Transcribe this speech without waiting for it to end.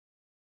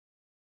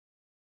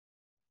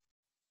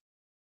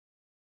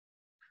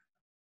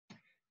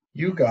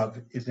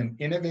YouGov is an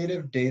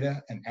innovative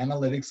data and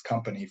analytics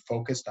company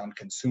focused on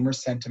consumer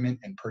sentiment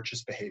and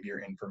purchase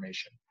behavior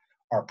information.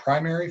 Our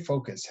primary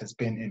focus has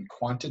been in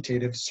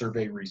quantitative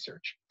survey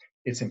research.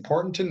 It's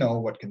important to know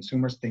what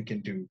consumers think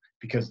and do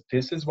because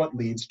this is what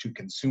leads to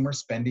consumer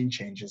spending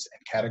changes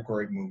and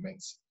category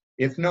movements.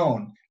 If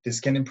known,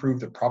 this can improve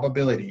the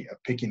probability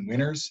of picking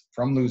winners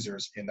from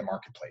losers in the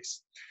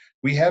marketplace.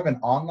 We have an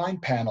online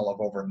panel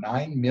of over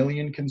 9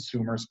 million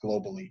consumers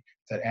globally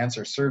that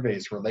answer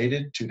surveys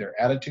related to their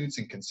attitudes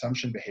and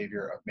consumption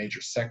behavior of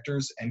major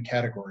sectors and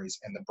categories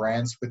and the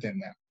brands within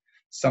them.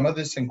 Some of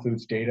this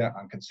includes data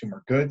on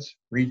consumer goods,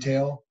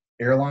 retail,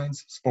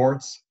 airlines,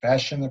 sports,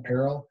 fashion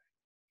apparel,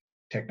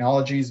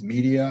 technologies,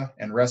 media,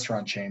 and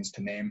restaurant chains,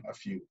 to name a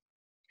few.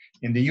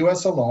 In the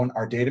US alone,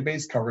 our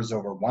database covers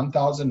over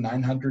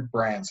 1,900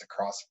 brands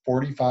across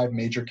 45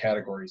 major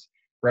categories,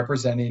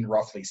 representing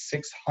roughly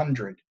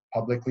 600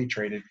 publicly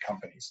traded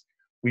companies.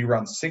 We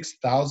run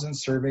 6,000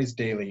 surveys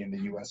daily in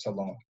the US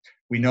alone.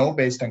 We know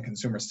based on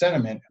consumer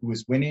sentiment who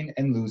is winning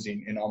and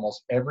losing in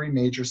almost every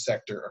major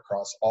sector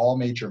across all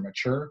major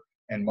mature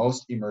and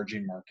most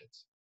emerging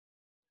markets.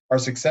 Our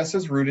success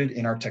is rooted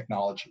in our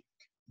technology.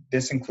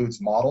 This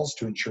includes models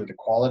to ensure the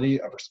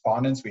quality of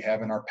respondents we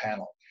have in our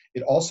panel.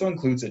 It also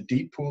includes a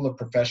deep pool of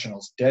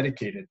professionals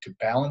dedicated to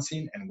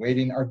balancing and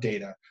weighting our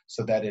data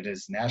so that it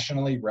is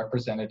nationally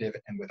representative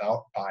and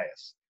without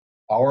bias.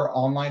 Our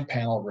online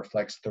panel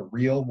reflects the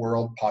real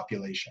world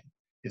population,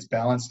 is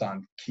balanced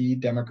on key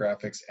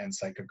demographics and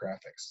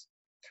psychographics.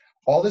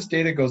 All this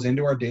data goes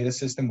into our data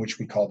system, which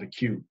we call the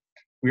Cube.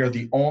 We are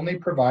the only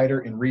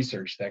provider in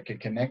research that can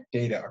connect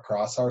data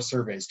across our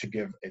surveys to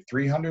give a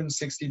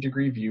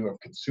 360-degree view of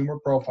consumer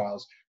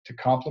profiles to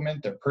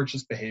complement their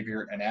purchase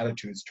behavior and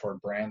attitudes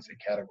toward brands and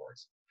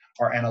categories.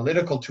 Our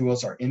analytical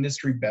tools are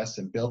industry best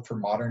and built for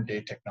modern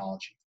day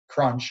technology.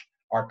 Crunch,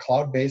 our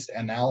cloud-based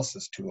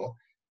analysis tool,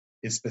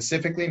 is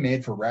specifically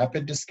made for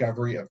rapid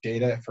discovery of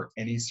data for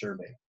any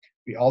survey.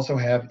 We also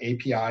have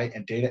API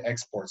and data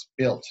exports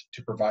built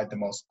to provide the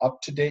most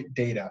up-to-date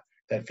data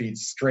that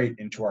feeds straight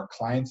into our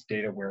clients'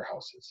 data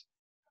warehouses.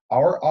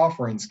 Our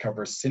offerings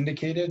cover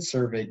syndicated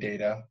survey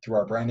data through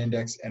our brand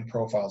index and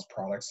profiles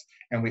products,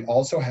 and we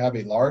also have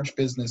a large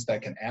business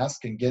that can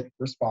ask and get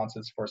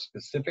responses for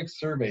specific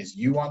surveys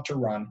you want to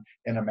run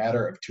in a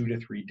matter of 2 to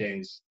 3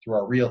 days through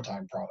our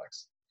real-time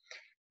products.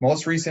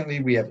 Most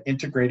recently, we have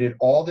integrated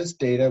all this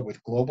data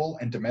with global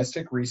and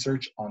domestic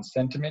research on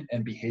sentiment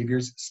and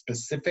behaviors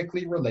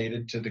specifically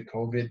related to the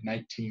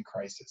COVID-19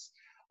 crisis.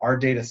 Our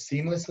data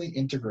seamlessly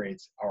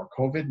integrates our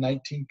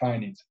COVID-19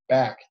 findings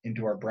back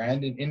into our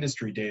brand and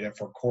industry data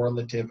for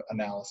correlative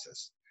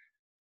analysis.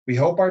 We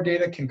hope our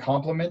data can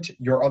complement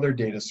your other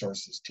data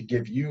sources to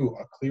give you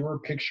a clearer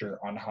picture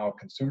on how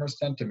consumer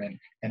sentiment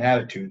and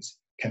attitudes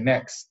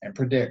connects and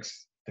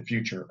predicts the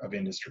future of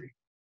industry.